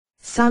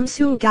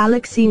Samsung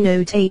Galaxy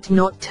Note 8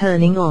 not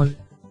turning on.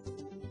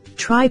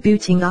 Try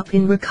booting up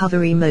in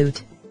recovery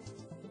mode.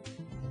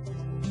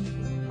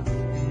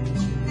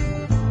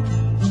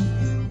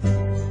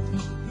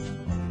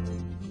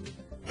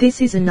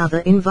 This is another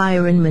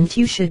environment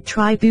you should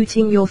try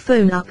booting your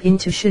phone up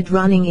into should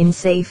running in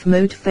safe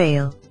mode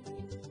fail.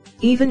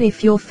 Even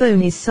if your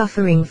phone is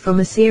suffering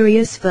from a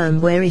serious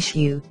firmware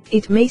issue,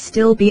 it may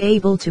still be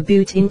able to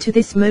boot into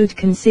this mode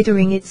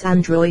considering it's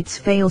Android's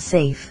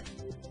fail-safe.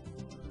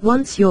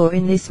 Once you're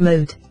in this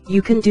mode,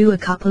 you can do a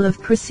couple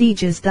of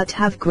procedures that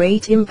have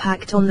great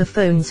impact on the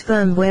phone's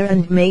firmware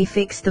and may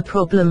fix the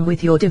problem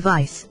with your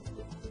device.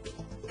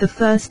 The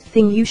first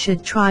thing you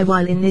should try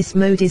while in this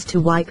mode is to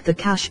wipe the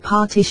cache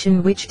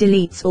partition, which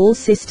deletes all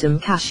system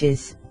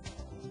caches.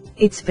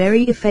 It's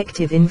very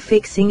effective in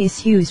fixing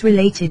issues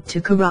related to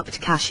corrupt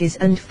caches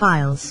and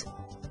files.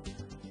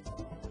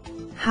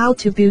 How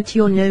to boot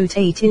your Note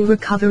 8 in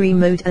recovery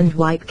mode and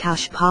wipe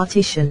cache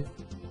partition.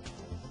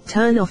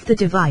 Turn off the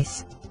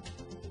device.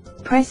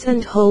 Press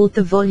and hold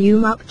the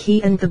volume up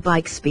key and the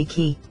Bixby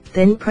key,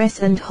 then press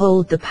and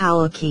hold the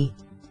power key.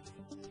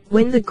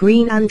 When the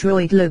green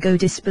Android logo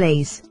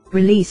displays,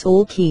 release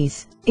all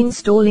keys.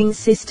 Installing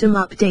system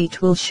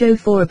update will show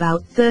for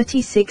about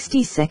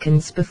 30-60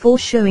 seconds before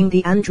showing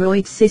the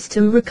Android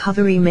system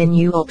recovery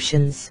menu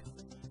options.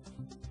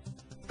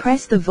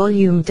 Press the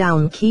volume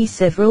down key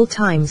several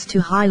times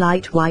to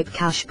highlight wipe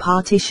cache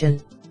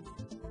partition.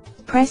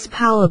 Press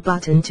power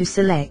button to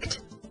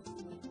select.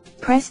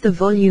 Press the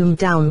volume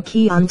down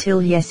key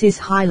until yes is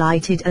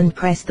highlighted and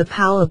press the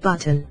power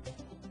button.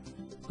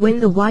 When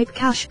the wipe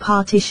cache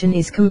partition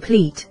is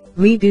complete,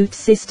 reboot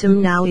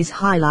system now is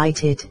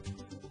highlighted.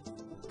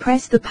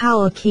 Press the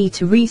power key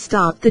to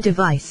restart the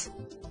device.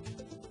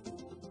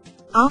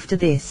 After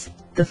this,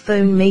 the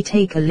phone may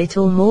take a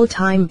little more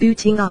time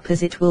booting up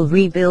as it will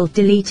rebuild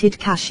deleted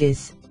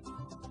caches.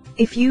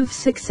 If you've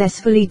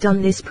successfully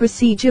done this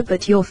procedure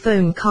but your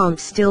phone can't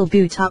still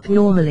boot up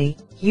normally,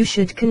 you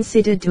should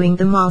consider doing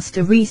the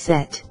master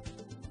reset.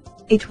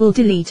 It will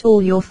delete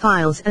all your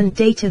files and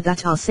data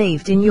that are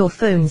saved in your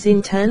phone's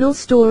internal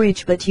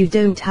storage, but you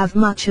don't have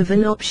much of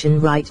an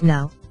option right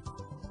now.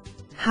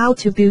 How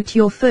to boot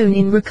your phone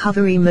in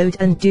recovery mode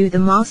and do the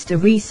master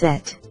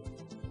reset.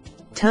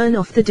 Turn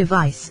off the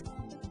device.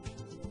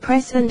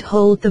 Press and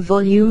hold the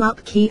volume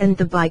up key and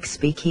the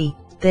Bixby key,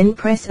 then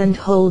press and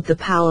hold the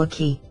power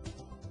key.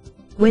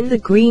 When the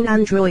green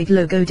Android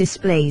logo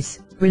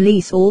displays,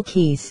 release all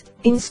keys.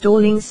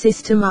 Installing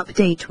system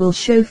update will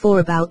show for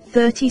about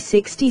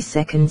 30-60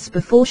 seconds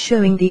before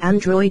showing the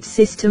Android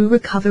system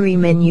recovery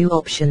menu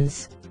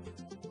options.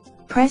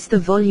 Press the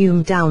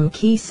volume down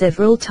key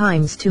several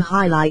times to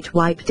highlight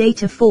wipe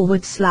data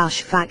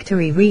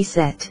 /factory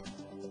reset.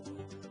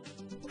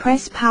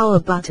 Press power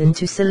button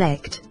to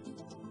select.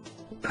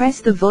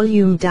 Press the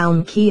volume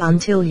down key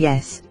until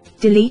yes,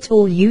 delete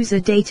all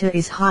user data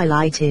is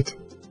highlighted.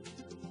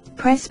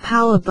 Press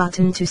power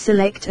button to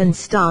select and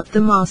start the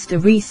master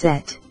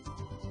reset.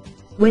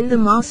 When the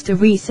master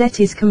reset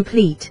is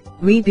complete,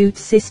 reboot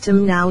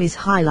system now is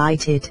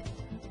highlighted.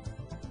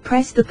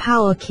 Press the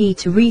power key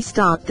to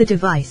restart the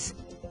device.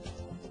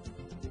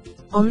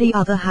 On the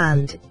other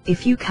hand,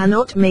 if you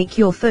cannot make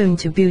your phone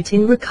to boot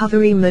in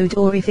recovery mode,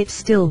 or if it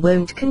still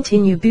won't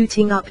continue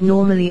booting up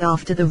normally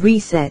after the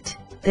reset,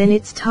 then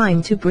it's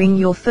time to bring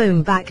your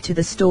phone back to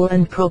the store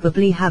and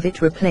probably have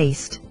it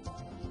replaced.